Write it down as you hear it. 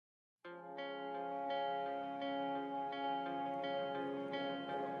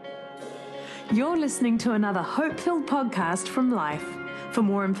You're listening to another hope-filled podcast from Life. For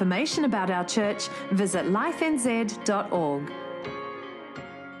more information about our church, visit lifenz.org.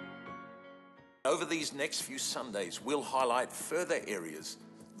 Over these next few Sundays, we'll highlight further areas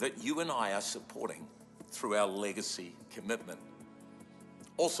that you and I are supporting through our legacy commitment.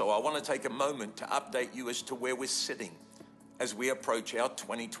 Also, I want to take a moment to update you as to where we're sitting as we approach our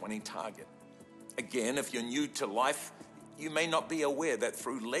 2020 target. Again, if you're new to Life, you may not be aware that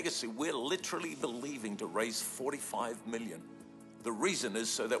through Legacy, we're literally believing to raise $45 million. The reason is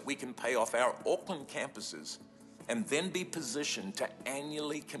so that we can pay off our Auckland campuses and then be positioned to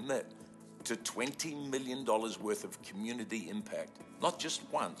annually commit to $20 million worth of community impact, not just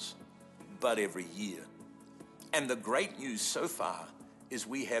once, but every year. And the great news so far is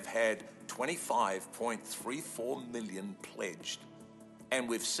we have had $25.34 million pledged, and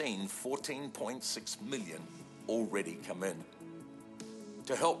we've seen $14.6 million already come in.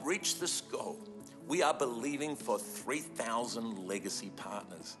 To help reach this goal, we are believing for 3,000 legacy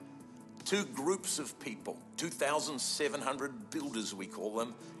partners, 2 groups of people, 2,700 builders we call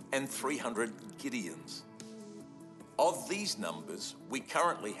them, and 300 Gideons. Of these numbers, we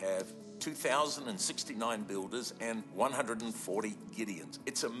currently have 2,069 builders and 140 Gideons.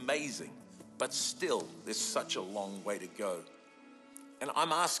 It's amazing, but still there's such a long way to go. And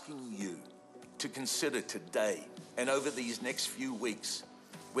I'm asking you to consider today and over these next few weeks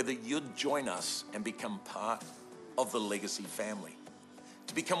whether you'd join us and become part of the Legacy family.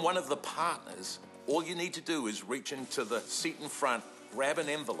 To become one of the partners, all you need to do is reach into the seat in front, grab an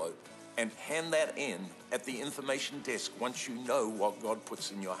envelope, and hand that in at the information desk once you know what God puts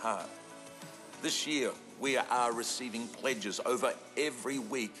in your heart. This year, we are receiving pledges over every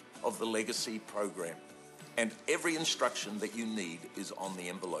week of the Legacy program, and every instruction that you need is on the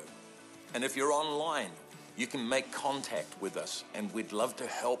envelope. And if you're online, you can make contact with us, and we'd love to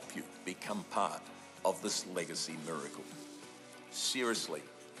help you become part of this legacy miracle. Seriously,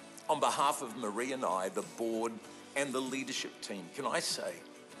 on behalf of Marie and I, the board, and the leadership team, can I say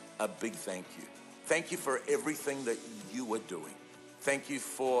a big thank you. Thank you for everything that you are doing. Thank you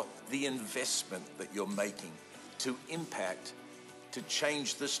for the investment that you're making to impact, to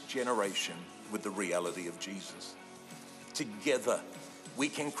change this generation with the reality of Jesus. Together, we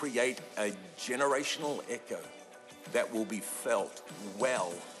can create a generational echo that will be felt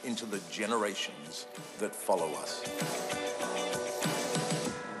well into the generations that follow us.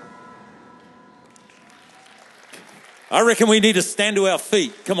 I reckon we need to stand to our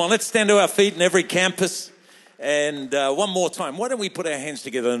feet. Come on, let's stand to our feet in every campus. And one more time, why don't we put our hands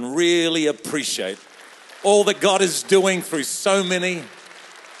together and really appreciate all that God is doing through so many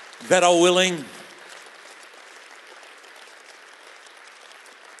that are willing.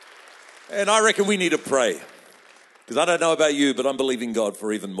 And I reckon we need to pray, because I don't know about you, but I'm believing God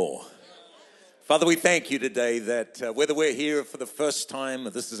for even more. Father, we thank you today that whether we're here for the first time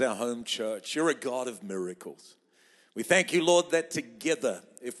or this is our home church, you're a God of miracles. We thank you, Lord, that together,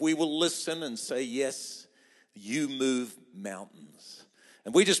 if we will listen and say yes, you move mountains.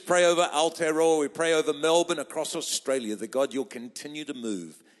 And we just pray over Aotearoa, we pray over Melbourne, across Australia, that God, you'll continue to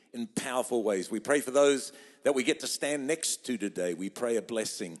move in powerful ways. We pray for those that we get to stand next to today. We pray a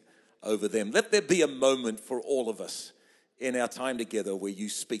blessing over them. Let there be a moment for all of us in our time together where you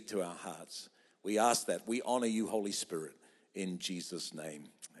speak to our hearts. We ask that. We honor you, Holy Spirit, in Jesus' name.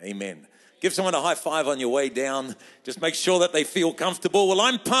 Amen. Give someone a high five on your way down. Just make sure that they feel comfortable. Well,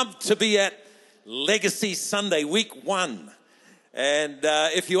 I'm pumped to be at Legacy Sunday, week 1. And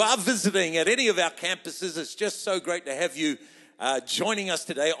if you are visiting at any of our campuses, it's just so great to have you joining us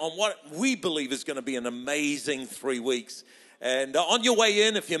today on what we believe is going to be an amazing 3 weeks. And on your way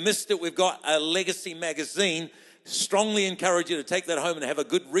in, if you missed it, we've got a Legacy magazine. Strongly encourage you to take that home and have a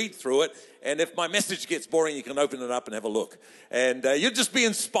good read through it. And if my message gets boring, you can open it up and have a look. And you'll just be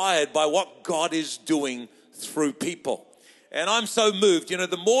inspired by what God is doing through people. And I'm so moved. You know,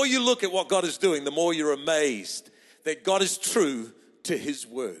 the more you look at what God is doing, the more you're amazed that God is true to his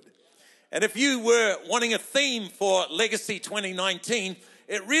word. And if you were wanting a theme for Legacy 2019,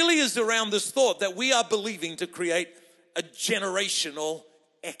 it really is around this thought that we are believing to create a generational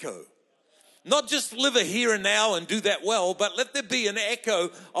echo. Not just live a here and now and do that well, but let there be an echo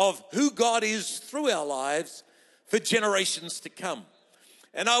of who God is through our lives for generations to come.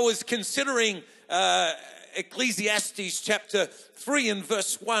 And I was considering Ecclesiastes chapter 3 and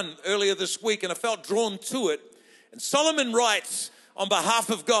verse 1 earlier this week, and I felt drawn to it. And Solomon writes on behalf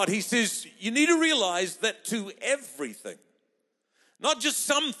of God, he says, you need to realize that to everything, not just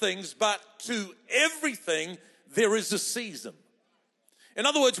some things, but to everything, there is a season. In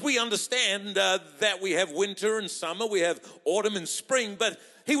other words, we understand that we have winter and summer, we have autumn and spring, but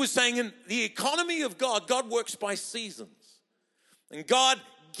he was saying in the economy of God, God works by seasons. And God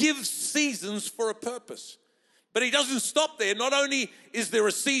gives seasons for a purpose. But he doesn't stop there. Not only is there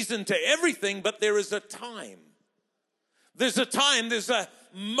a season to everything, but there is a time. There's a time, there's a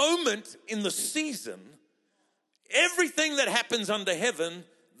moment in the season. Everything that happens under heaven,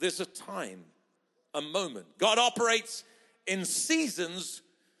 there's a time, a moment. God operates in seasons,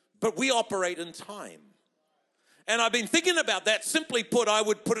 but we operate in time. And I've been thinking about that. Simply put, I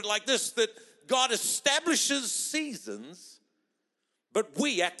would put it like this, that God establishes seasons, but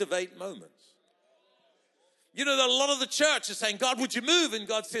we activate moments. You know, that a lot of the church is saying, God, would you move? And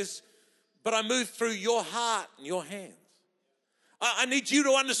God says, but I move through your heart and your hands. I need you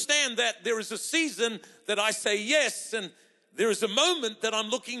to understand that there is a season that I say yes, and there is a moment that I'm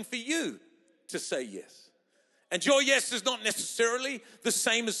looking for you to say yes. And your yes is not necessarily the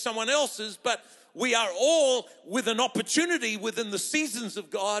same as someone else's, but we are all with an opportunity within the seasons of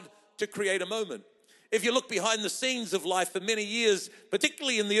God to create a moment. If you look behind the scenes of life for many years,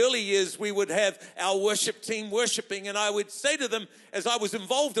 particularly in the early years, we would have our worship team worshiping, and I would say to them, as I was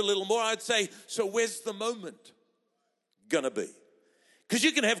involved a little more, I'd say, so where's the moment gonna be? Because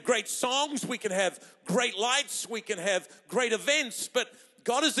you can have great songs, we can have great lights, we can have great events, but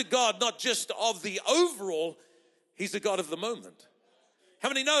God is a God not just of the overall, he's a God of the moment. How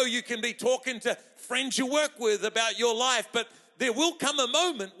many know you can be talking to friends you work with about your life, but there will come a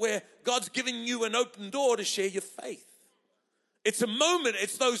moment where God's giving you an open door to share your faith. It's a moment,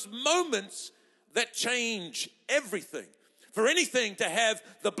 it's those moments that change everything. For anything to have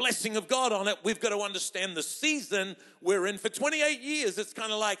the blessing of God on it, we've got to understand the season we're in. For 28 years, it's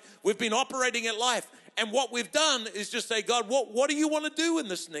kind of like we've been operating at life. And what we've done is just say, God, what do you want to do in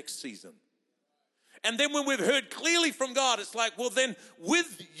this next season? And then when we've heard clearly from God, it's like, well, then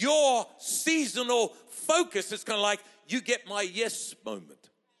with your seasonal focus, it's kind of like, you get my yes moment.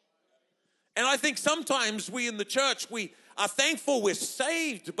 And I think sometimes we in the church, we are thankful we're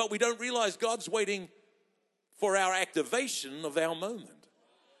saved, but we don't realize God's waiting for our activation of our moment.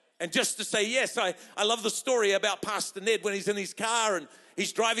 And just to say yes, I love the story about Pastor Ned when he's in his car and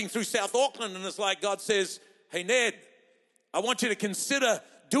he's driving through South Auckland, and it's like God says, hey, Ned, I want you to consider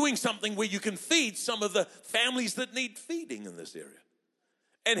doing something where you can feed some of the families that need feeding in this area.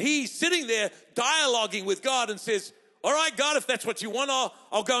 And he's sitting there dialoguing with God and says, all right, God, if that's what you want,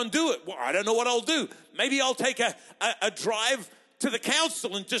 I'll go and do it. Well, I don't know what I'll do. Maybe I'll take a drive to the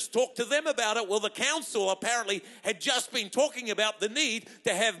council and just talk to them about it. Well, the council apparently had just been talking about the need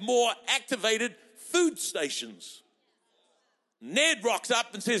to have more activated food stations. Ned rocks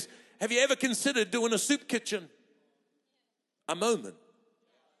up and says, have you ever considered doing a soup kitchen? A moment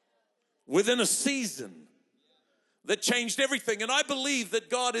within a season that changed everything. And I believe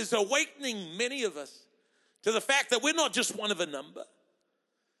that God is awakening many of us to the fact that we're not just one of a number.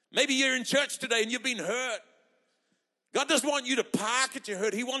 Maybe you're in church today and you've been hurt. God doesn't want you to park at your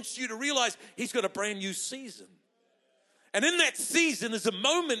hurt. He wants you to realize he's got a brand new season. And in that season is a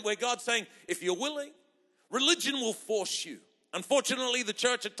moment where God's saying, if you're willing, religion will force you. Unfortunately, the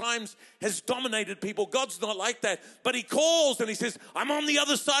church at times has dominated people. God's not like that. But he calls and he says, I'm on the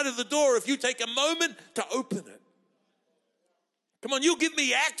other side of the door if you take a moment to open it. Come on, you'll give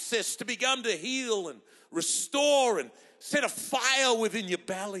me access to begin to heal and restore and set a fire within your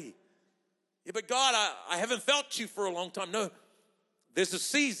belly. Yeah, but God, I haven't felt you for a long time. No, there's a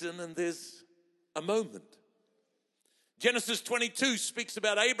season and there's a moment. Genesis 22 speaks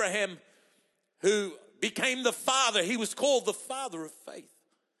about Abraham who became the father. He was called the father of faith.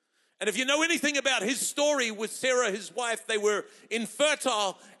 And if you know anything about his story with Sarah, his wife, they were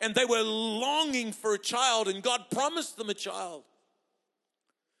infertile and they were longing for a child, and God promised them a child.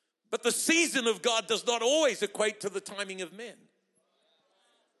 But the season of God does not always equate to the timing of men.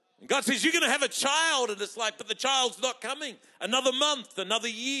 And God says, you're going to have a child, and it's like, but the child's not coming. Another month, another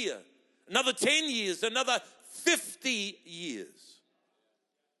year, another 10 years, another 50 years.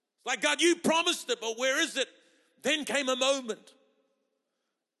 It's like, God, you promised it, but where is it? Then came a moment.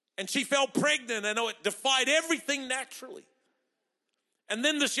 And she fell pregnant, and it defied everything naturally. And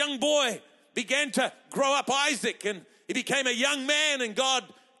then this young boy began to grow up, Isaac, and he became a young man, and God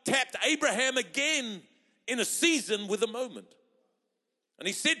tapped Abraham again in a season with a moment. And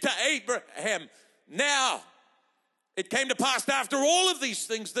he said to Abraham, now it came to pass after all of these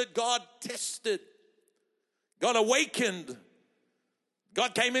things that God tested, God awakened,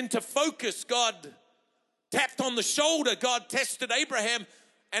 God came into focus, God tapped on the shoulder, God tested Abraham,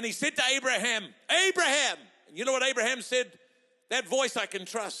 and he said to Abraham, Abraham, and you know what Abraham said? That voice I can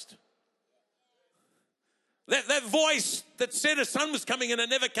trust. That voice that said a son was coming and it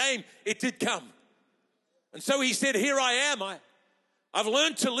never came, it did come. And so he said, here I am. I've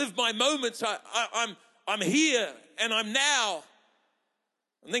learned to live my moments. I'm here and I'm now.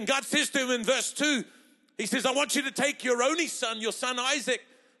 And then God says to him in verse 2, he says, I want you to take your only son, your son Isaac,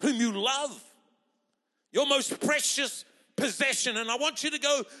 whom you love, your most precious possession, and I want you to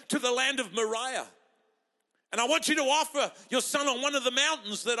go to the land of Moriah. And I want you to offer your son on one of the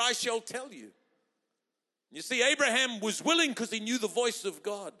mountains that I shall tell you. You see, Abraham was willing because he knew the voice of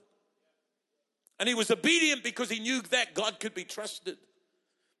God. And he was obedient because he knew that God could be trusted.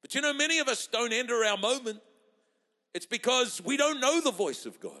 But you know, many of us don't enter our moment. It's because we don't know the voice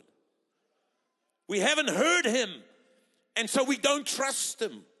of God. We haven't heard him, and so we don't trust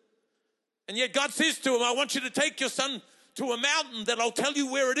him. And yet God says to him, I want you to take your son to a mountain that I'll tell you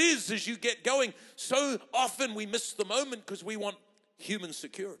where it is as you get going. So often we miss the moment because we want human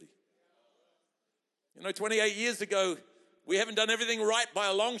security. You know, 28 years ago, we haven't done everything right by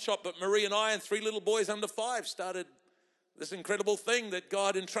a long shot, but Marie and I and 3 little boys under 5 started this incredible thing that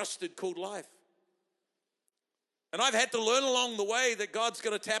God entrusted called life. And I've had to learn along the way that God's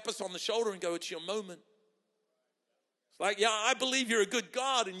going to tap us on the shoulder and go, it's your moment. It's like, yeah, I believe you're a good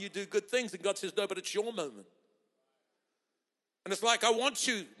God and you do good things. And God says, no, but it's your moment. And it's like, I want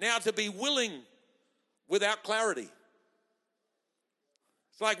you now to be willing without clarity.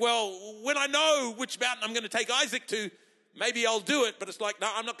 It's like, well, when I know which mountain I'm going to take Isaac to, maybe I'll do it. But it's like,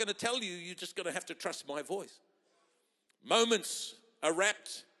 no, I'm not going to tell you. You're just going to have to trust my voice. Moments are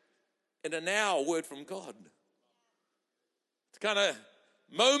wrapped in a now word from God. It's kind of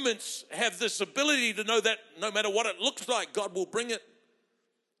moments have this ability to know that no matter what it looks like, God will bring it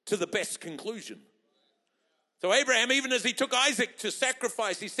to the best conclusion. So Abraham, even as he took Isaac to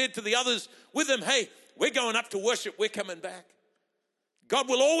sacrifice, he said to the others with him, hey, we're going up to worship, we're coming back. God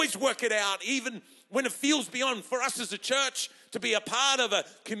will always work it out, even when it feels beyond. For us as a church to be a part of a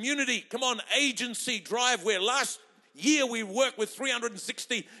community, agency drive, where last year we worked with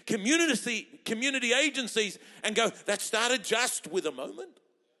 360 community agencies and go, that started just with a moment.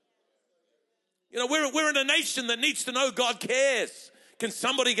 You know, we're in a nation that needs to know God cares. Can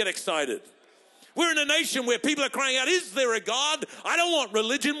somebody get excited? We're in a nation where people are crying out, is there a God? I don't want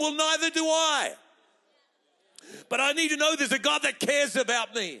religion. Well, neither do I. But I need to know there's a God that cares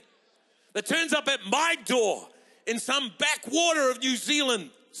about me, that turns up at my door in some backwater of New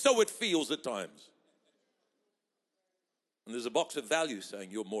Zealand, so it feels at times. And there's a box of value saying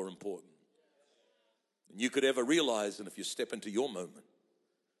you're more important than you could ever realize. And if you step into your moment,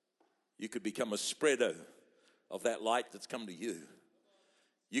 you could become a spreader of that light that's come to you.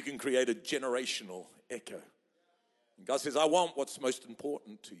 You can create a generational echo. And God says, I want what's most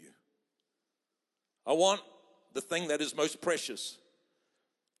important to you. I want the thing that is most precious,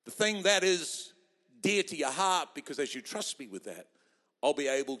 the thing that is dear to your heart, because as you trust me with that, I'll be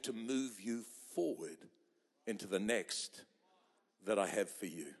able to move you forward into the next that I have for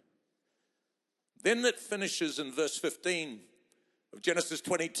you. Then it finishes in verse 15 of Genesis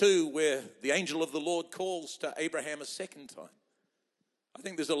 22, where the angel of the Lord calls to Abraham a second time. I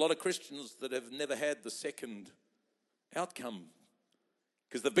think there's a lot of Christians that have never had the second outcome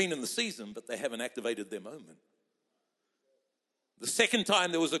because they've been in the season, but they haven't activated their moment. The second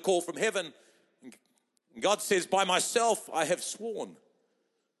time there was a call from heaven. And God says, by myself I have sworn,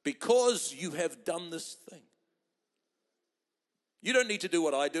 because you have done this thing. You don't need to do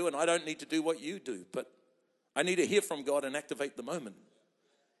what I do, and I don't need to do what you do, but I need to hear from God and activate the moment.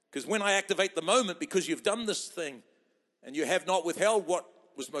 Because when I activate the moment, because you've done this thing, and you have not withheld what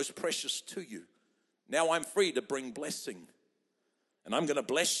was most precious to you, now I'm free to bring blessing. And I'm going to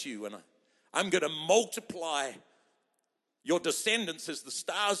bless you, and I'm going to multiply your descendants as the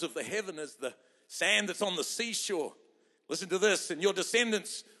stars of the heaven, as the sand that's on the seashore. Listen to this, and your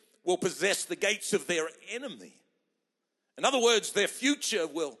descendants will possess the gates of their enemy. In other words, their future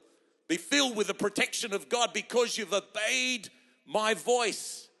will be filled with the protection of God because you've obeyed my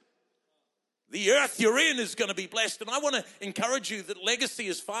voice. The earth you're in is going to be blessed. And I want to encourage you that legacy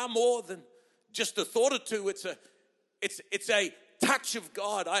is far more than just a thought or two. It's a touch of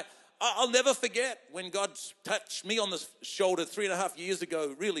God. I'll never forget when God touched me on the shoulder 3.5 years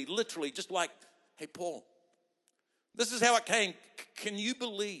ago, really, literally, just like, hey, Paul, this is how it came. Can you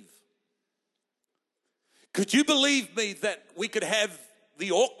believe? Could you believe me that we could have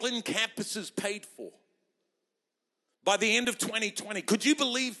the Auckland campuses paid for by the end of 2020? Could you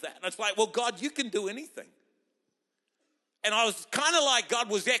believe that? And it's like, well, God, you can do anything. And I was kind of like God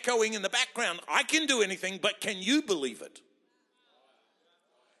was echoing in the background, I can do anything, but can you believe it?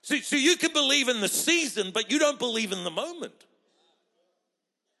 So you can believe in the season, but you don't believe in the moment.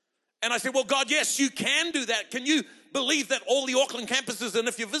 And I said, well, God, yes, you can do that. Can you believe that all the Auckland campuses, and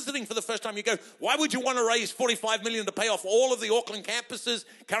if you're visiting for the first time, you go, why would you want to raise $45 million to pay off all of the Auckland campuses?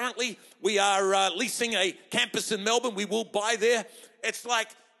 Currently, we are leasing a campus in Melbourne. We will buy there. It's like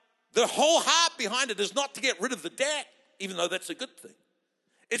the whole heart behind it is not to get rid of the debt, even though that's a good thing.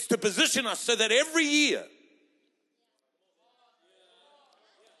 It's to position us so that every year,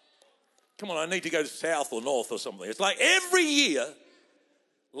 come on, I need to go south or north or something. It's like every year,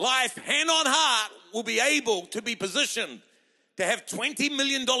 Life, hand on heart, will be able to be positioned to have $20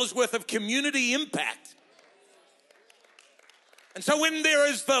 million worth of community impact. And so when there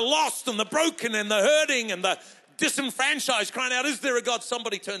is the lost and the broken and the hurting and the disenfranchised crying out, is there a God?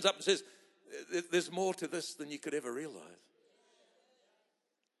 Somebody turns up and says, there's more to this than you could ever realize.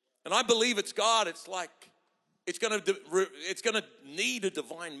 And I believe it's God. It's like, it's going to need a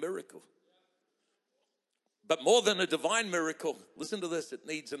divine miracle. But more than a divine miracle, listen to this, it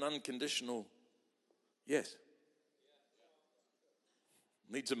needs an unconditional yes.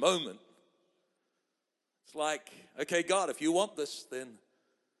 It needs a moment. It's like, okay, God, if you want this, then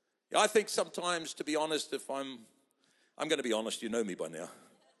I think sometimes, to be honest, if I'm going to be honest, you know me by now.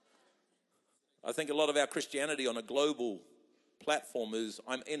 I think a lot of our Christianity on a global platform is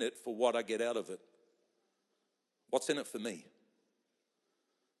I'm in it for what I get out of it. What's in it for me?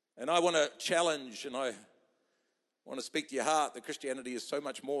 And I want to challenge, and I want to speak to your heart that Christianity is so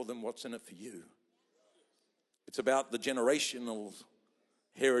much more than what's in it for you. It's about the generational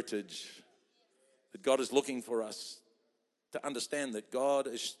heritage that God is looking for us to understand that God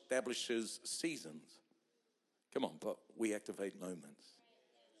establishes seasons. Come on, but we activate moments.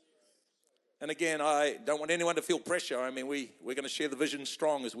 And again, I don't want anyone to feel pressure. I mean, we're going to share the vision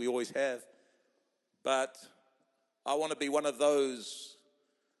strong as we always have. But I want to be one of those,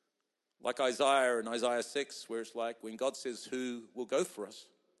 like Isaiah in Isaiah 6, where it's like when God says, who will go for us?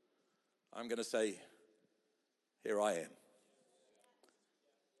 I'm going to say, here I am.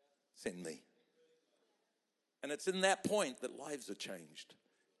 Send me. And it's in that point that lives are changed.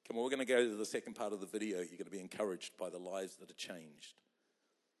 Come on, we're going to go to the second part of the video. You're going to be encouraged by the lives that are changed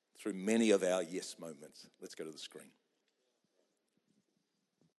through many of our yes moments. Let's go to the screen.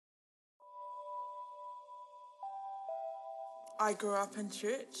 I grew up in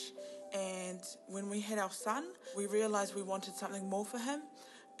church, and when we had our son, we realised we wanted something more for him.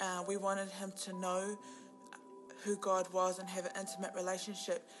 We wanted him to know who God was and have an intimate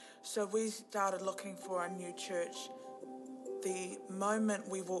relationship. So we started looking for a new church. The moment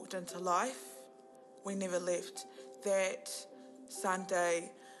we walked into Life, we never left. That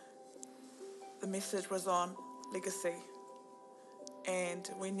Sunday, the message was on legacy. And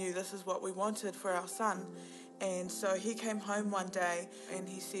we knew this is what we wanted for our son. And so he came home one day and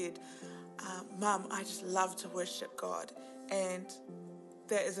he said, Mum, I just love to worship God. And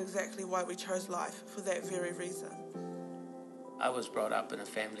that is exactly why we chose Life, for that very reason. I was brought up in a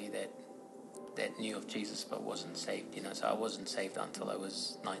family that knew of Jesus but wasn't saved, so I wasn't saved until I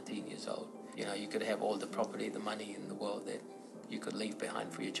was 19 years old. You could have all the property, the money in the world that you could leave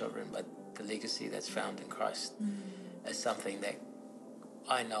behind for your children, but the legacy that's found in Christ is something that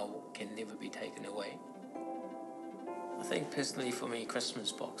I know can never be taken away. I think personally for me,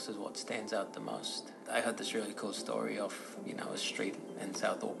 Christmas box is what stands out the most. I heard this really cool story of, a street in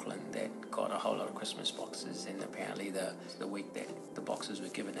South Auckland that got a whole lot of Christmas boxes, and apparently the week that the boxes were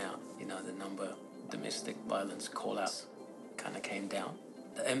given out, the number of domestic violence call-outs kind of came down.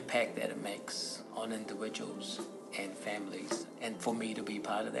 The impact that it makes on individuals and families, and for me to be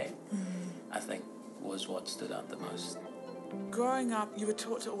part of that, I think was what stood out the most. Growing up, you were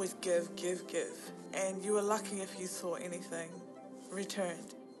taught to always give, give, give. And you were lucky if you saw anything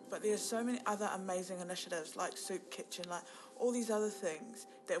returned. But there's so many other amazing initiatives like Soup Kitchen, like all these other things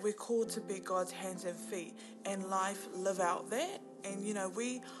that we're called to be God's hands and feet and Life live out that. And,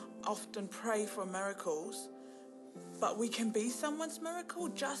 we often pray for miracles, but we can be someone's miracle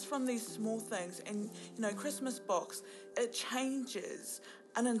just from these small things. And, Christmas box, it changes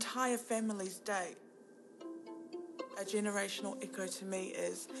an entire family's day. A generational echo to me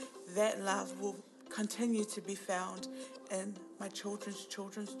is that love will continue to be found in my children's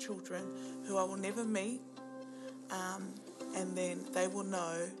children's children who I will never meet, and then they will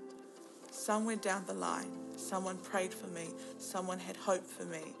know somewhere down the line someone prayed for me, someone had hope for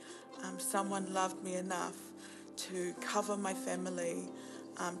me, someone loved me enough to cover my family,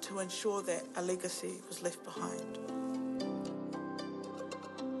 to ensure that a legacy was left behind.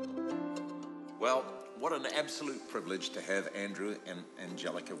 Well, what an absolute privilege to have Andrew and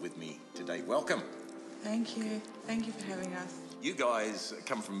Angelica with me today. Welcome. Thank you. Thank you for having us. You guys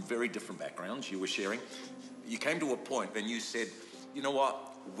come from very different backgrounds. You were sharing. You came to a point and you said, you know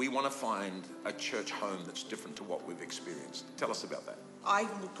what? we want to find a church home that's different to what we've experienced. Tell us about that. I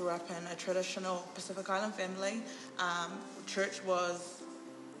grew up in a traditional Pacific Island family. Church was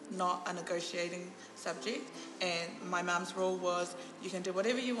not a negotiating subject, and my mum's rule was you can do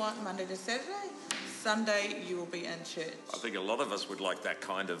whatever you want Monday to Saturday. Sunday you will be in church. I think a lot of us would like that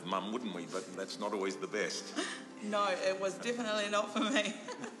kind of mum, wouldn't we? But that's not always the best. No, it was definitely not for me.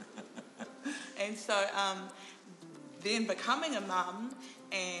 And so then becoming a mum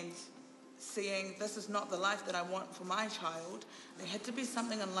and seeing this is not the life that I want for my child, there had to be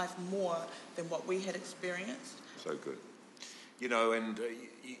something in life more than what we had experienced. So good. You know, and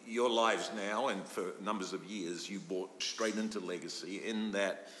your lives now, and for numbers of years, you bought straight into legacy in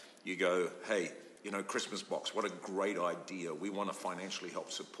that you go, hey, you know, Christmas box, what a great idea. We want to financially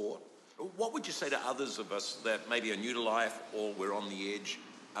help support. What would you say to others of us that maybe are new to life or we're on the edge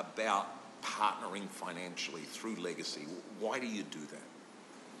about partnering financially through legacy? Why do you do that?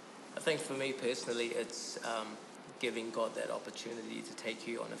 I think for me personally, it's giving God that opportunity to take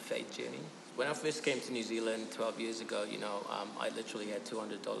you on a faith journey. When I first came to New Zealand 12 years ago, you know, I literally had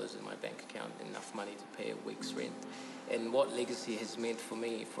 $200 in my bank account, enough money to pay a week's rent. And what legacy has meant for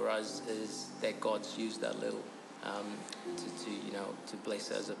me, for us, is that God's used that little to bless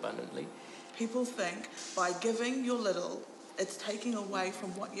us abundantly. People think by giving your little, it's taking away from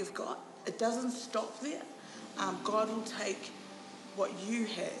what you've got. It doesn't stop there. God will take what you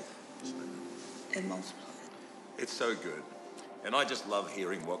have and multiply it. It's so good. And I just love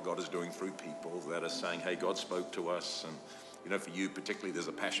hearing what God is doing through people that are saying, hey, God spoke to us. And, you know, for you particularly, there's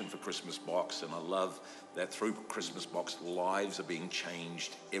a passion for Christmas Box. And I love that through Christmas Box, lives are being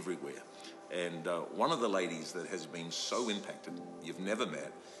changed everywhere. And one of the ladies that has been so impacted, you've never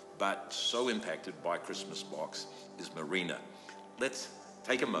met, but so impacted by Christmas Box is Marina. Let's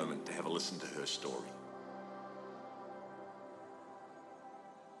take a moment to have a listen to her story.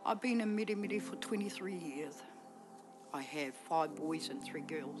 I've been in Mirimiri for 23 years. I have 5 boys and 3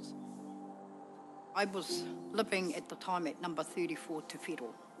 girls. I was living at the time at number 34 Te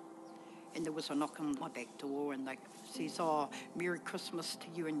Whero, and there was a knock on my back door and they says, oh, Merry Christmas to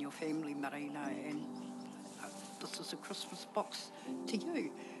you and your family, Marina, and this is a Christmas box to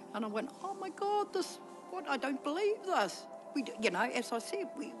you. And I went, oh my God, I don't believe this. As I said,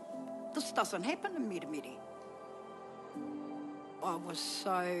 this doesn't happen in Mirimiri. I was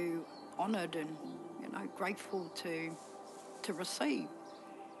so honoured and, grateful to receive.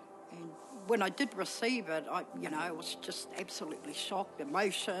 And when I did receive it, I was just absolutely shocked,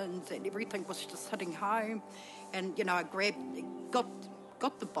 emotions and everything was just hitting home. And, I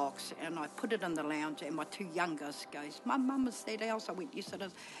got the box and I put it in the lounge and my 2 youngest goes, Mum, is that ours? I went, yes it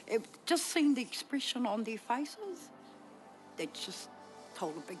is. It, just seeing the expression on their faces, that just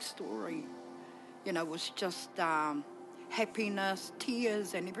told a big story. It was just happiness,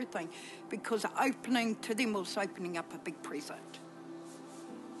 tears and everything, because opening to them was opening up a big present.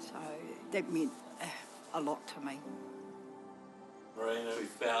 So that meant a lot to me. Marina, we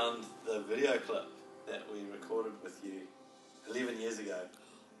found the video clip that we recorded with you 11 years ago.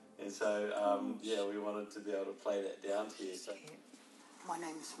 And so, we wanted to be able to play that down to you. So. My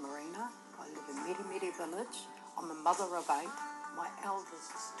name's Marina. I live in Mirimiri Village. I'm a mother of 8. My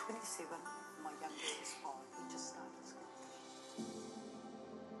eldest is 27. My youngest is 5. He just started school.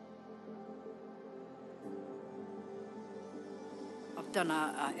 I've done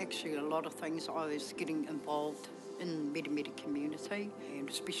actually a lot of things. I was getting involved in the Mirimiri community, and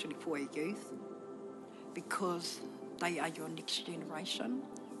especially for our youth, because they are your next generation.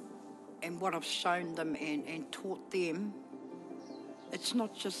 And what I've shown them and taught them, it's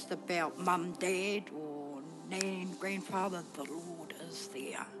not just about mum, dad, or nan, grandfather. The Lord is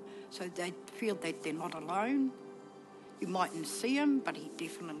there. So they feel that they're not alone. You mightn't see him, but he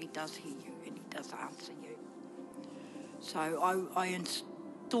definitely does hear you and he does answer you. So I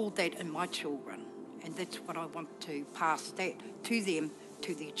installed that in my children, and that's what I want to pass that to them,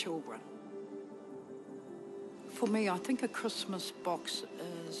 to their children. For me, I think a Christmas box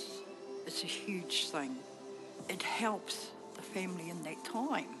is a huge thing. It helps the family in that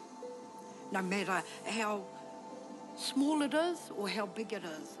time, no matter how small it is or how big it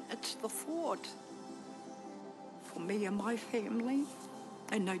is. It's the thought for me and my family,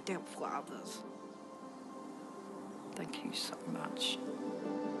 and no doubt for others. Thank you so much.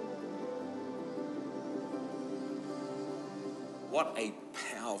 What a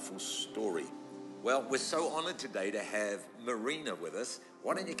powerful story. Well, we're so honoured today to have Marina with us.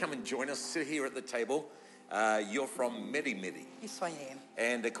 Why don't you come and join us, sit here at the table. You're from Mirimiri. Yes, I am.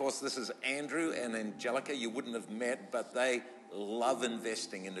 And, of course, this is Andrew and Angelica. You wouldn't have met, but they love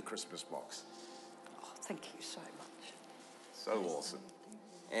investing in the Christmas box. Oh, thank you so much. So awesome.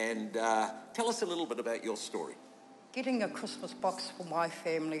 And tell us a little bit about your story. Getting a Christmas box for my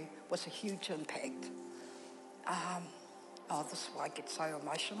family was a huge impact. This is why I get so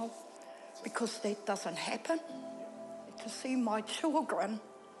emotional, because that doesn't happen. To see my children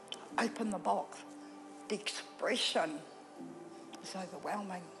open the box, the expression is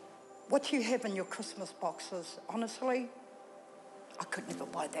overwhelming. What you have in your Christmas boxes, honestly, I could never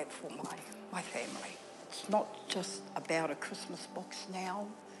buy that for my family. It's not just about a Christmas box now,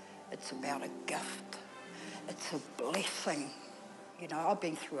 it's about a gift. It's a blessing. You know, I've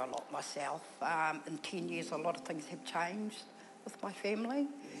been through a lot myself. In 10 years, a lot of things have changed with my family.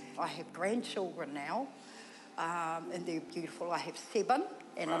 I have grandchildren now, and they're beautiful. I have 7,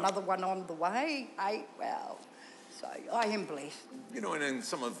 and another one on the way, 8, wow. So I am blessed. You know, and in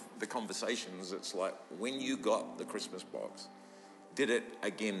some of the conversations, it's like, when you got the Christmas box, did it,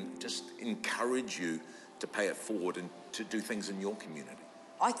 again, just encourage you to pay it forward and to do things in your community?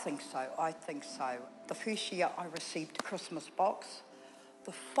 I think so. The first year I received a Christmas box.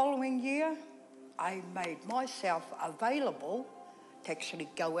 The following year, I made myself available to actually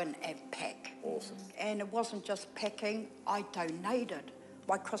go in and pack. Awesome. And it wasn't just packing, I donated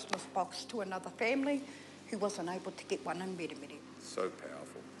my Christmas box to another family who wasn't able to get one in Meremere. So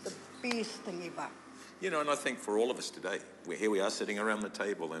powerful. The best thing ever. You know, and I think for all of us today, here we are sitting around the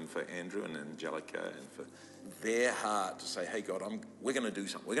table, and for Andrew and Angelica and for their heart to say, hey, God, we're going to do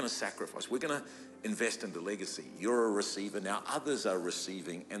something. We're going to sacrifice. We're going to invest into legacy. You're a receiver. Now others are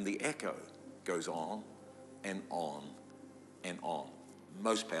receiving, and the echo goes on and on and on.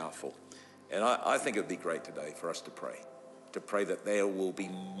 Most powerful. And I think it would be great today for us to pray that there will be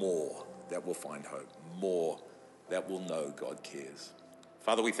more that will find hope, more that will know God cares.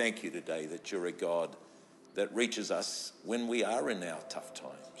 Father, we thank you today that you're a God that reaches us when we are in our tough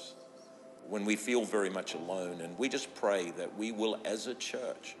times, when we feel very much alone. And we just pray that we will, as a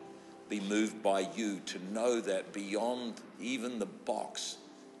church, be moved by you to know that beyond even the box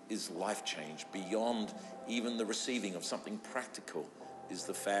is life change. Beyond even the receiving of something practical is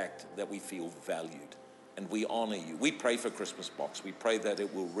the fact that we feel valued and we honor you. We pray for Christmas box. We pray that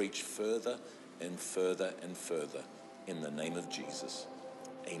it will reach further and further and further in the name of Jesus.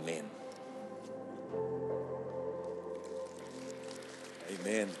 Amen.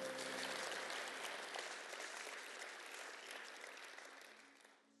 Amen.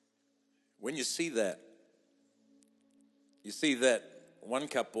 When you see that one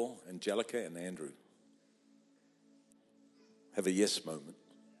couple, Angelica and Andrew, have a yes moment.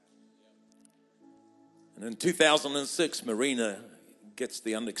 And in 2006, Marina gets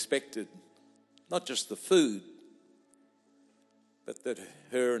the unexpected, not just the food, but that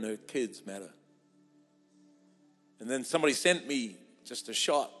her and her kids matter. And then somebody sent me just a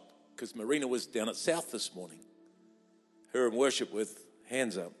shot, because Marina was down at South this morning, her in worship with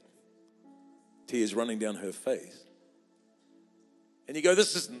hands up, tears running down her face. And you go,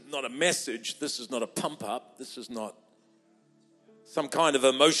 this is not a message, this is not a pump up, this is not some kind of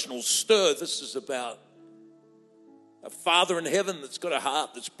emotional stir. This is about a Father in heaven that's got a heart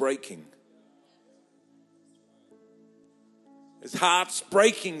that's breaking. His heart's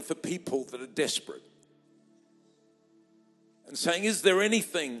breaking for people that are desperate. And saying, is there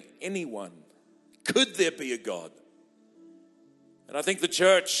anything, anyone, could there be a God? And I think the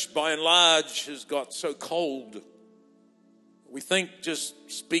church, by and large, has got so cold. We think just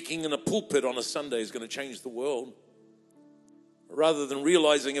speaking in a pulpit on a Sunday is going to change the world, rather than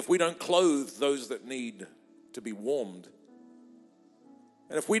realizing if we don't clothe those that need to be warmed,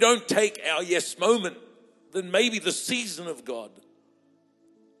 and if we don't take our yes moment, then maybe the season of God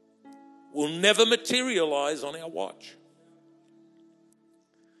will never materialize on our watch.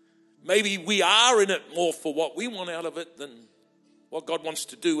 Maybe we are in it more for what we want out of it than what God wants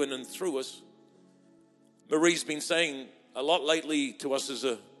to do in and through us. Marie's been saying a lot lately to us as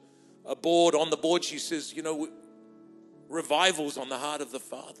a board. On the board, she says, you know, revival's on the heart of the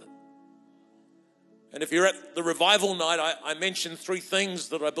Father. And if you're at the revival night, I mentioned 3 things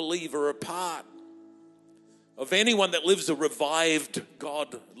that I believe are a part of anyone that lives a revived,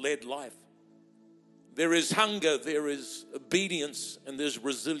 God-led life. There is hunger, there is obedience, and there's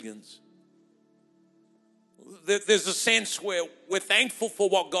resilience. There's a sense where we're thankful for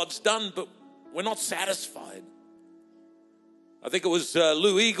what God's done, but we're not satisfied. I think it was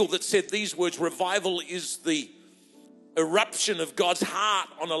Lou Eagle that said these words: revival is the eruption of God's heart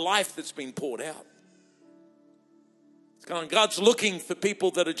on a life that's been poured out. It's kind of, God's looking for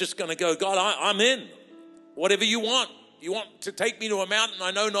people that are just going to go, God, I'm in. Whatever you want. You want to take me to a mountain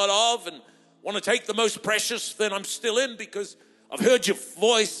I know not of and want to take the most precious, then I'm still in, because I've heard your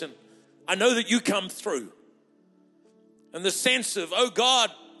voice and I know that you come through. And the sense of, oh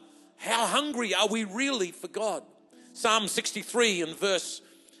God, How hungry are we really for God? Psalm 63 and verse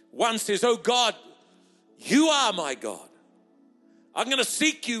 1 says, "Oh God, you are my God. I'm going to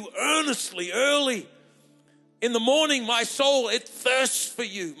seek you earnestly, early. In the morning, my soul, it thirsts for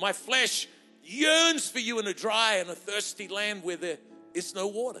you. My flesh yearns for you in a dry and a thirsty land where there is no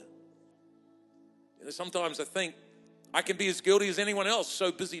water." You know, sometimes I think I can be as guilty as anyone else,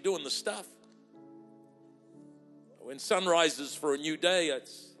 so busy doing the stuff. When sun rises for a new day,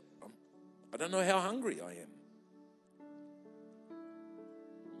 I don't know how hungry I am.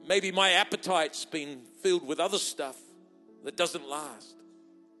 Maybe my appetite's been filled with other stuff that doesn't last.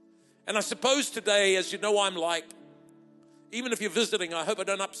 And I suppose today, as you know, I'm like, even if you're visiting, I hope I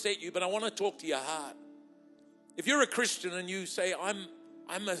don't upset you, but I want to talk to your heart. If you're a Christian and you say,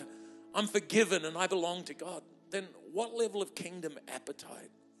 I'm forgiven and I belong to God, then what level of kingdom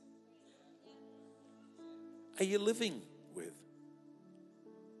appetite are you living with?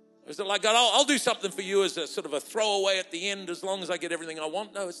 Is it like, God, I'll do something for you as a sort of a throwaway at the end as long as I get everything I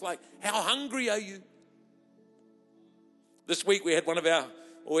want? No, it's like, how hungry are you? This week we had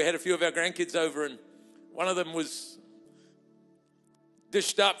a few of our grandkids over, and one of them was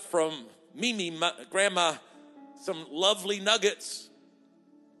dished up from Mimi, Grandma, some lovely nuggets.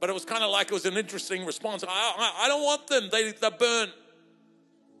 But it was kind of like it was an interesting response. I don't want them. They're burnt.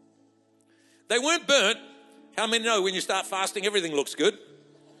 They weren't burnt. How many know when you start fasting, everything looks good?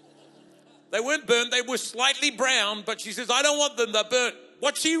 They weren't burnt. They were slightly brown, but she says, I don't want them. They're burnt.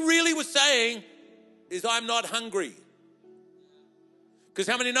 What she really was saying is, I'm not hungry. Because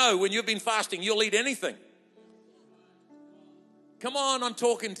how many know when you've been fasting, you'll eat anything? Come on, I'm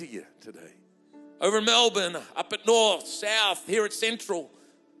talking to you today. Over in Melbourne, up at north, south, here at Central,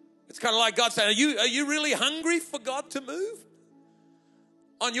 it's kind of like God saying, are you really hungry for God to move?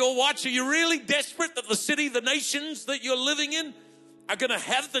 On your watch, are you really desperate that the city, the nations that you're living in are going to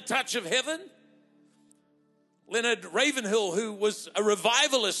have the touch of heaven? Leonard Ravenhill, who was a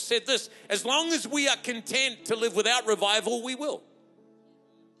revivalist, said this: as long as we are content to live without revival, we will.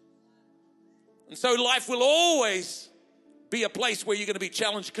 And so life will always be a place where you're going to be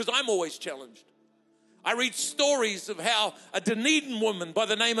challenged, because I'm always challenged. I read stories of how a Dunedin woman by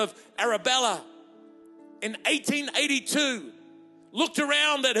the name of Arabella in 1882 looked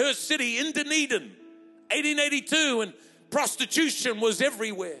around at her city in Dunedin, 1882, and prostitution was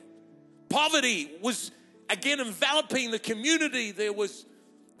everywhere. Poverty was again enveloping the community. There was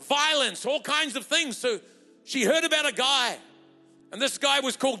violence, all kinds of things. So she heard about a guy, and this guy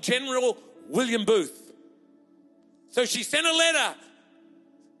was called General William Booth. So she sent a letter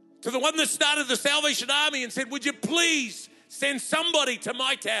to the one that started the Salvation Army and said, would you please send somebody to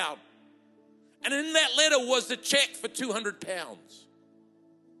my town? And in that letter was a check for £200.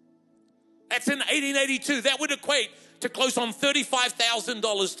 That's in 1882. That would equate to close on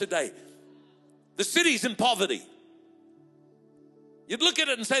 $35,000 today. The city's in poverty. You'd look at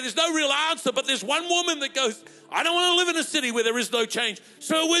it and say, there's no real answer, but there's one woman that goes, I don't want to live in a city where there is no change.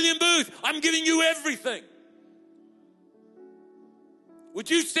 Sir William Booth, I'm giving you everything. Would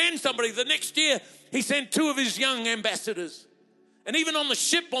you send somebody? The next year, he sent 2 of his young ambassadors. And even on the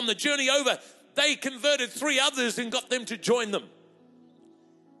ship, on the journey over, they converted 3 others and got them to join them.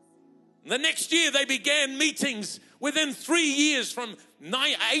 The next year, they began meetings. Within 3 years, from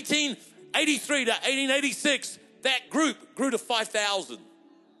 1883 to 1886, that group grew to 5,000.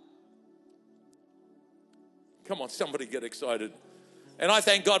 Come on, somebody get excited. And I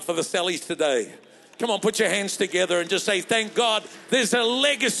thank God for the Sallys today. Come on, put your hands together and just say, thank God there's a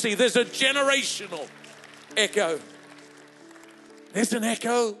legacy, there's a generational echo. There's an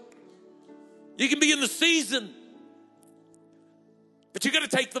echo. You can be in the season, but you've got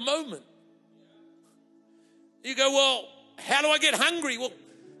to take the moment. You go, well, how do I get hungry? Well,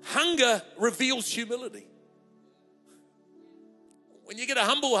 hunger reveals humility. When you get a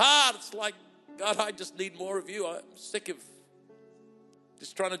humble heart, it's like, God, I just need more of you. I'm sick of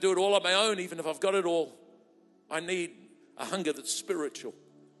just trying to do it all on my own. Even if I've got it all, I need a hunger that's spiritual.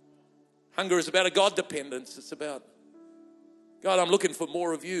 Hunger is about a God dependence. It's about, God, I'm looking for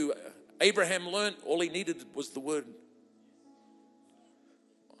more of you. Abraham learned all he needed was the word.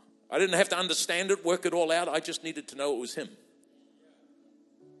 I didn't have to understand it, work it all out. I just needed to know it was him.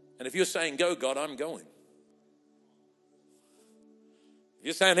 And if you're saying, go, God, I'm going. If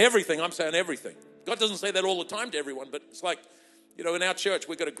you're saying everything, I'm saying everything. God doesn't say that all the time to everyone, but it's like, you know, in our church,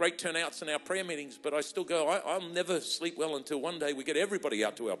 we've got a great turnouts in our prayer meetings, but I still go, I'll never sleep well until one day we get everybody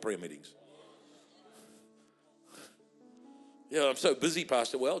out to our prayer meetings. Yeah, I'm so busy,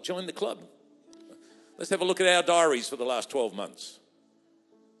 Pastor. Well, join the club. Let's have a look at our diaries for the last 12 months.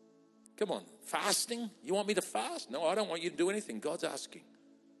 Come on, fasting? You want me to fast? No, I don't want you to do anything. God's asking.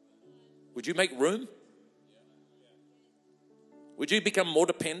 Would you make room? Would you become more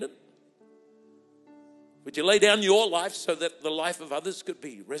dependent? Would you lay down your life so that the life of others could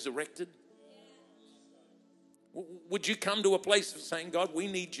be resurrected? Would you come to a place of saying, God, we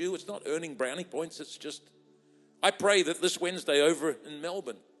need you? It's not earning brownie points. It's just, I pray that this Wednesday over in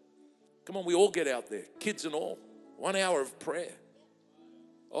Melbourne, come on, we all get out there, kids and all, 1 hour of prayer.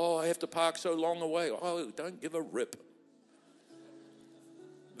 Oh, I have to park so long away. Oh, don't give a rip.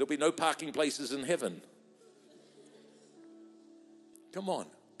 There'll be no parking places in heaven. Come on.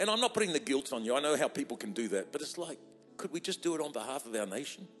 And I'm not putting the guilt on you. I know how people can do that. But it's like, could we just do it on behalf of our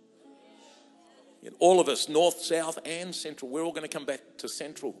nation? And all of us, north, south, and central, we're all going to come back to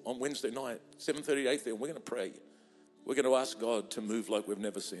central on Wednesday night, 7:30 to 8:30, and we're going to pray. We're going to ask God to move like we've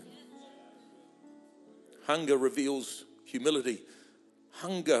never seen. Hunger reveals humility.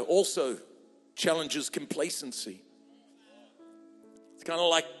 Hunger also challenges complacency. It's kind of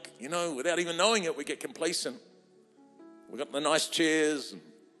like, without even knowing it, we get complacent. We've got the nice chairs.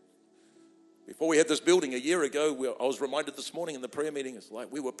 Before we had this building a year ago, I was reminded this morning in the prayer meeting, it's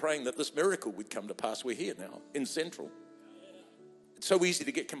like we were praying that this miracle would come to pass. We're here now in Central. It's so easy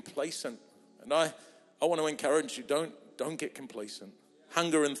to get complacent. And I want to encourage you, don't get complacent.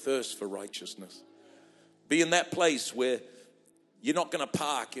 Hunger and thirst for righteousness. Be in that place where you're not going to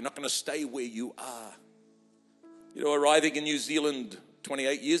park. You're not going to stay where you are. Arriving in New Zealand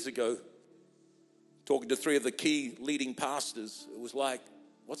 28 years ago, talking to 3 of the key leading pastors, it was like,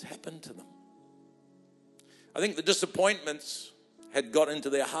 what's happened to them? I think the disappointments had got into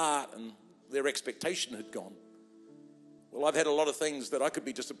their heart and their expectation had gone. Well, I've had a lot of things that I could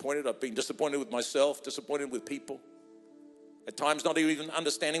be disappointed. I've been disappointed with myself, disappointed with people. At times not even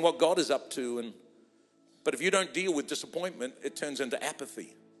understanding what God is up to. But if you don't deal with disappointment, it turns into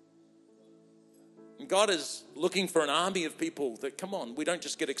apathy. And God is looking for an army of people that, come on, we don't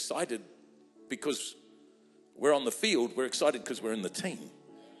just get excited because we're on the field. We're excited because we're in the team.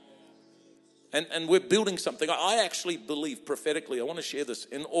 And we're building something. I actually believe prophetically, I want to share this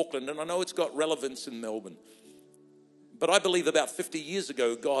in Auckland, and I know it's got relevance in Melbourne. But I believe about 50 years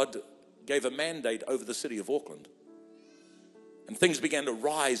ago, God gave a mandate over the city of Auckland. And things began to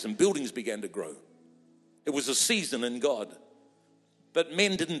rise and buildings began to grow. It was a season in God. But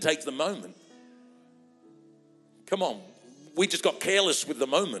men didn't take the moment. Come on. We just got careless with the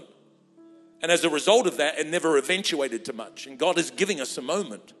moment. And as a result of that, it never eventuated to much. And God is giving us a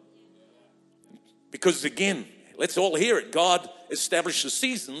moment. Because again, let's all hear it. God establishes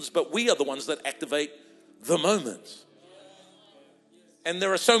seasons, but we are the ones that activate the moments. And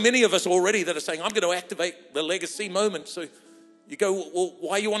there are so many of us already that are saying, I'm going to activate the legacy moment. So you go, well,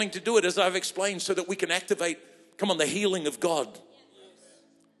 why are you wanting to do it? As I've explained, so that we can activate, the healing of God.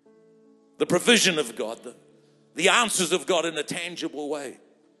 The provision of God. The answers of God in a tangible way.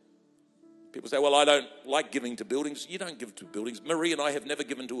 People say, well, I don't like giving to buildings. You don't give to buildings. Marie and I have never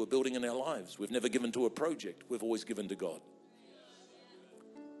given to a building in our lives. We've never given to a project. We've always given to God.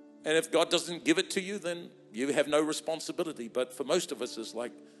 And if God doesn't give it to you, then you have no responsibility. But for most of us, it's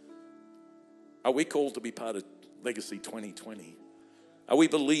like, are we called to be part of Legacy 2020? Are we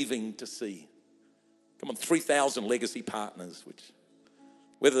believing to see? 3,000 legacy partners,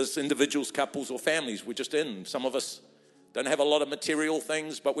 whether it's individuals, couples, or families, we're just in. Some of us don't have a lot of material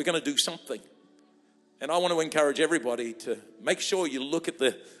things, but we're going to do something. And I want to encourage everybody to make sure you look at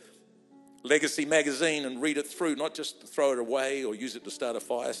the Legacy magazine and read it through, not just throw it away or use it to start a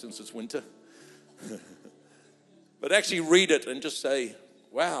fire since it's winter. But actually read it and just say,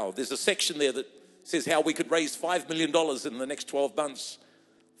 wow, there's a section there that says how we could raise $5 million in the next 12 months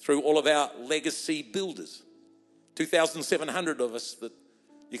through all of our legacy builders. 2,700 of us that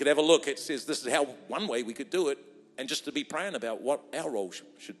you could have a look. It says this is how one way we could do it. And just to be praying about what our role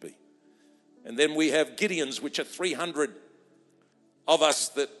should be. And then we have Gideons, which are 300 of us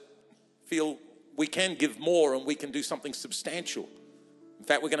that feel we can give more and we can do something substantial. In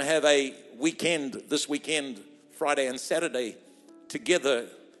fact, we're going to have a weekend, this weekend, Friday and Saturday, together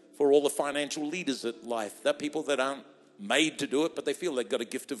for all the financial leaders at Life. They're people that aren't made to do it, but they feel they've got a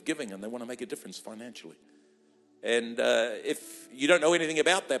gift of giving and they want to make a difference financially. And if you don't know anything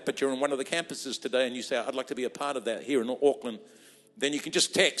about that, but you're on one of the campuses today and you say, I'd like to be a part of that here in Auckland, then you can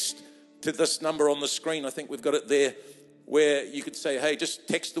just text to this number on the screen. I think we've got it there, where you could say, hey, just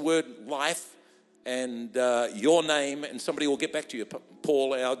text the word life and your name, and somebody will get back to you.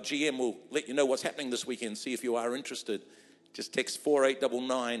 Paul, our GM, will let you know what's happening this weekend, see if you are interested. Just text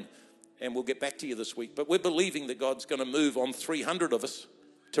 4899 and we'll get back to you this week. But we're believing that God's going to move on 300 of us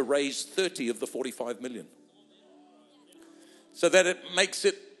to raise 30 of the 45 million. So that it makes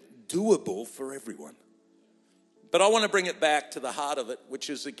it doable for everyone. But I want to bring it back to the heart of it, which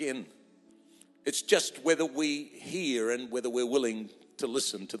is, again, It's just whether we hear and whether we're willing to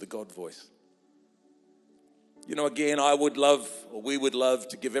listen to the God voice. You know, again, we would love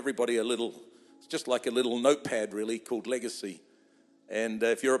to give everybody it's just like a little notepad really called Legacy. And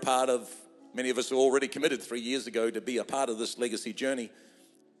if you're a part of, many of us are already committed 3 years ago to be a part of this legacy journey.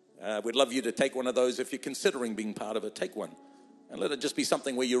 We'd love you to take one of those. If you're considering being part of it, take one. And let it just be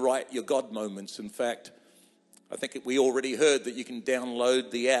something where you write your God moments. In fact, I think we already heard that you can download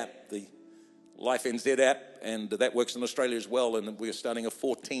the app, the Life NZ app, and that works in Australia as well. And we're starting a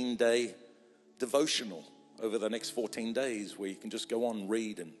 14-day devotional over the next 14 days where you can just go on,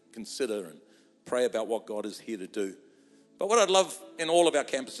 read and consider and pray about what God is here to do. But what I'd love in all of our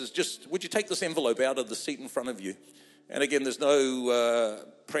campuses, just would you take this envelope out of the seat in front of you? And again, there's no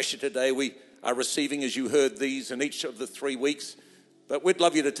pressure today. We are receiving, as you heard, these in each of the 3 weeks. But we'd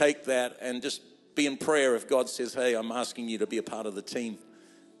love you to take that and just be in prayer if God says, hey, I'm asking you to be a part of the team.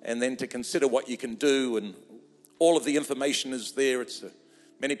 And then to consider what you can do. And all of the information is there.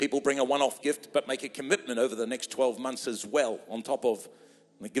 Many people bring a one-off gift, but make a commitment over the next 12 months as well on top of.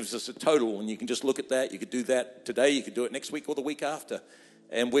 And it gives us a total. And you can just look at that. You could do that today. You could do it next week or the week after.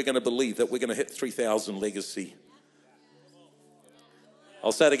 And we're going to believe that we're going to hit 3,000 legacy.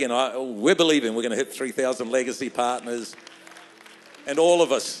 I'll say it again. We're believing we're going to hit 3,000 legacy partners. And all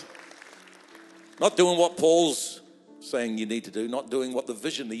of us. Not doing what Paul's saying you need to do. Not doing what the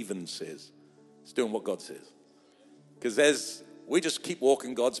vision even says. It's doing what God says. Because as we just keep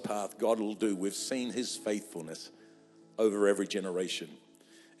walking God's path, God will do. We've seen his faithfulness over every generation.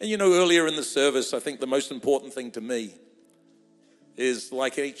 And you know, earlier in the service, I think the most important thing to me is,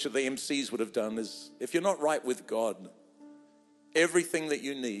 like each of the MCs would have done, is if you're not right with God, everything that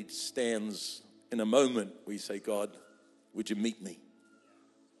you need stands in a moment where you say, God, would you meet me?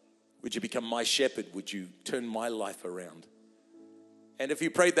 Would you become my shepherd? Would you turn my life around? And if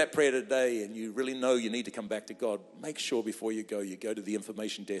you prayed that prayer today and you really know you need to come back to God, make sure before you go to the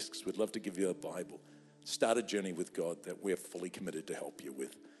information desks. We'd love to give you a Bible. Start a journey with God that we're fully committed to help you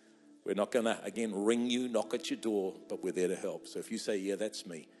with. We're not going to, again, ring you, knock at your door, but we're there to help. So if you say, yeah, that's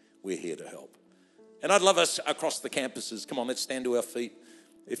me, we're here to help. And I'd love us across the campuses. Come on, let's stand to our feet,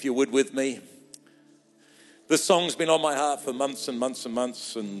 if you would, with me. This song's been on my heart for months and months and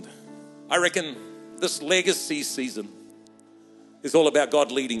months, and I reckon this legacy season is all about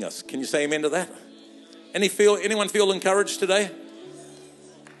God leading us. Can you say amen to that? Anyone feel encouraged today?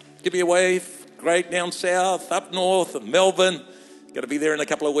 Give me a wave. Great, down south, up north, Melbourne. Going to be there in a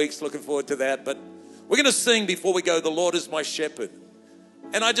couple of weeks. Looking forward to that. But we're going to sing before we go, The Lord is my shepherd.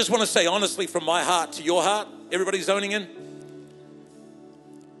 And I just want to say honestly from my heart to your heart, everybody zoning in,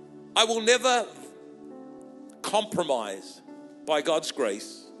 I will never compromise, by God's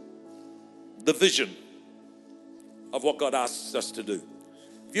grace, the vision of what God asks us to do.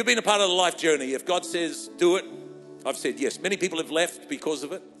 If you've been a part of the life journey, if God says do it, I've said yes. Many people have left because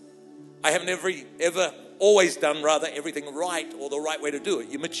of it. I haven't ever always done everything right or the right way to do it.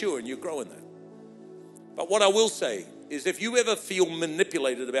 You mature and you grow in that. But what I will say is, if you ever feel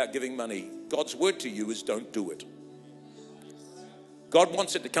manipulated about giving money, God's word to you is don't do it. God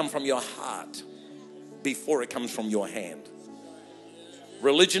wants it to come from your heart before it comes from your hand.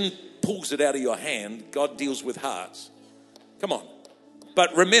 Religion pulls it out of your hand. God deals with hearts. Come on.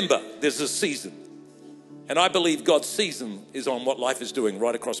 But remember, there's a season. And I believe God's season is on what life is doing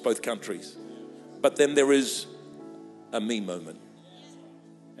right across both countries. But then there is a me moment.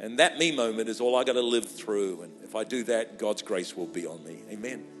 And that me moment is all I got to live through. And if I do that, God's grace will be on me.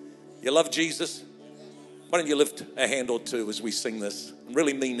 Amen. You love Jesus? Why don't you lift a hand or two as we sing this and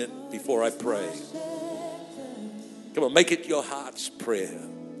really mean it before I pray. Come on, make it your heart's prayer.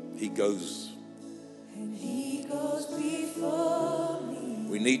 He goes. And he goes before me.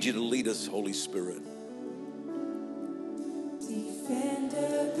 We need you to lead us, Holy Spirit.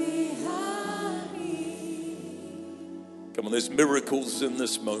 Defender behind me. Come on, there's miracles in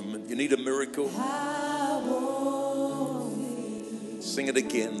this moment. You need a miracle? I won't be. Sing it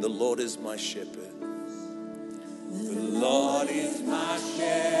again. The Lord is my shepherd. The Lord is my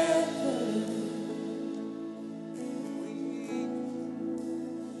shepherd.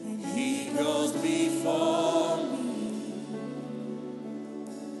 And he goes before me.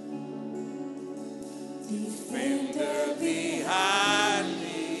 Defender behind me.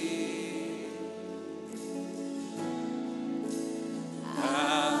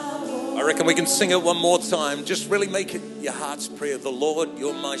 I reckon we can sing it one more time. Just really make it your heart's prayer. The Lord,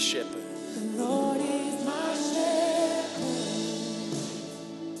 you're my shepherd. The Lord is my shepherd.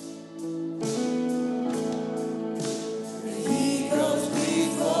 He goes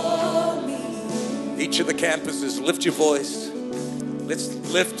before me. Each of the campuses, lift your voice. Let's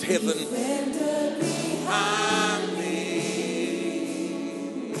lift heaven. Defender I'm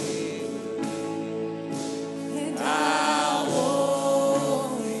and I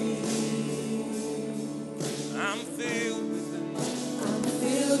want you. I'm filled with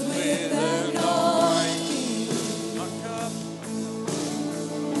anointing.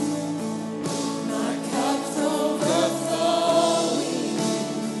 My cup's overflowing.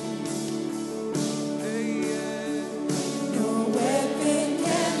 No weapon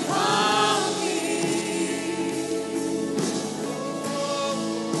can harm me.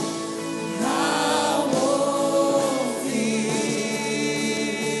 I won't fear.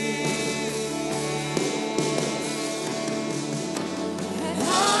 And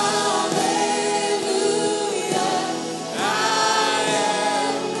hallelujah, I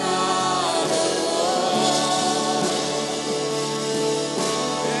am not alone.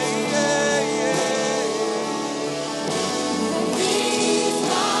 He's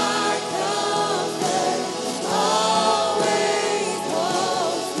my comfort, always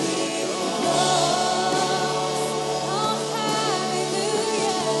holds me close. Oh,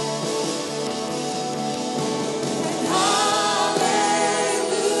 hallelujah. And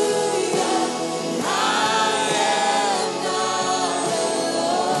hallelujah, I am not alone.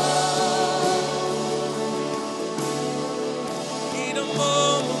 Need a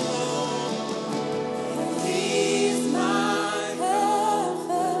moment. He's my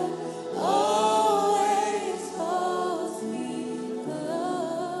comfort, always holds me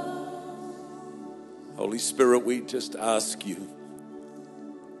close. Holy Spirit, we just ask you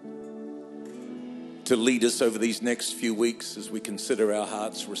to lead us over these next few weeks as we consider our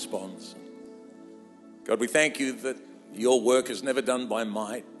heart's response. God, we thank you that your work is never done by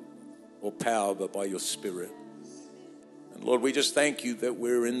might or power, but by your Spirit. And Lord, we just thank you that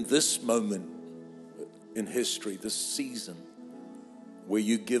we're in this moment in history, this season, where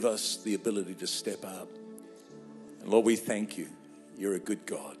you give us the ability to step up. And Lord, we thank you. You're a good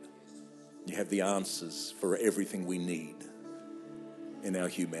God. You have the answers for everything we need in our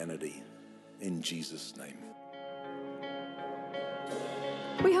humanity. In Jesus' name.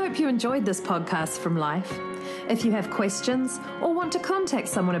 We hope you enjoyed this podcast from Life. If you have questions or want to contact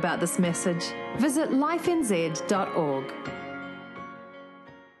someone about this message, visit lifenz.org.